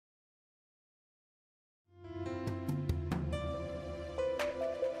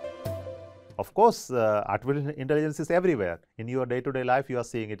Of course, artificial intelligence is everywhere. In your day-to-day life, you are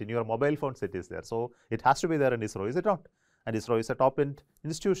seeing it. In your mobile phones, it is there. So, it has to be there in ISRO, is it not? And ISRO is a top-end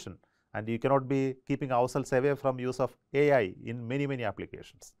institution, and you cannot be keeping ourselves away from use of AI in many, many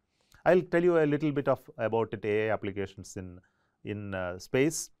applications. I will tell you a little bit about it, AI applications in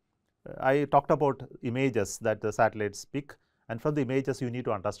space. I talked about images that the satellites pick, and from the images, you need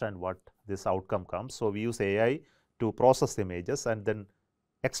to understand what this outcome comes. So, we use AI to process images and then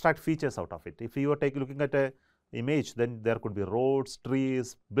extract features out of it. If you are looking at a image, then there could be roads,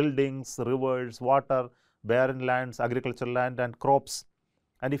 trees, buildings, rivers, water, barren lands, agricultural land, and crops.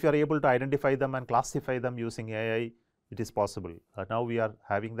 And if you are able to identify them and classify them using AI, it is possible. Now we are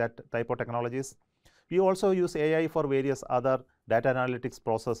having that type of technologies. We also use AI for various other data analytics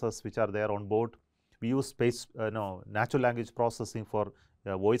processes which are there on board. We use natural language processing for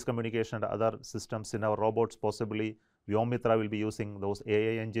voice communication and other systems in our robots. Possibly Vyomitra will be using those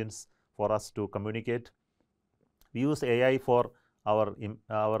AI engines for us to communicate. We use AI for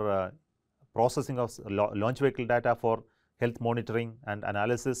our processing of launch vehicle data for health monitoring and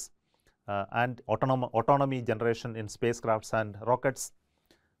analysis, and autonomy generation in spacecrafts and rockets.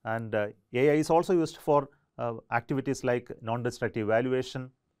 And AI is also used for activities like non-destructive evaluation,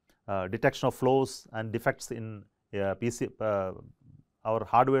 detection of flaws and defects in our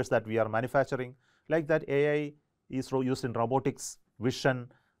hardwares that we are manufacturing. Like that, AI is used in robotics,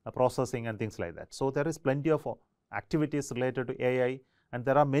 vision, processing, and things like that. So, there is plenty of activities related to AI, and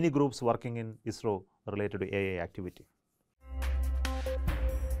there are many groups working in ISRO related to AI activity.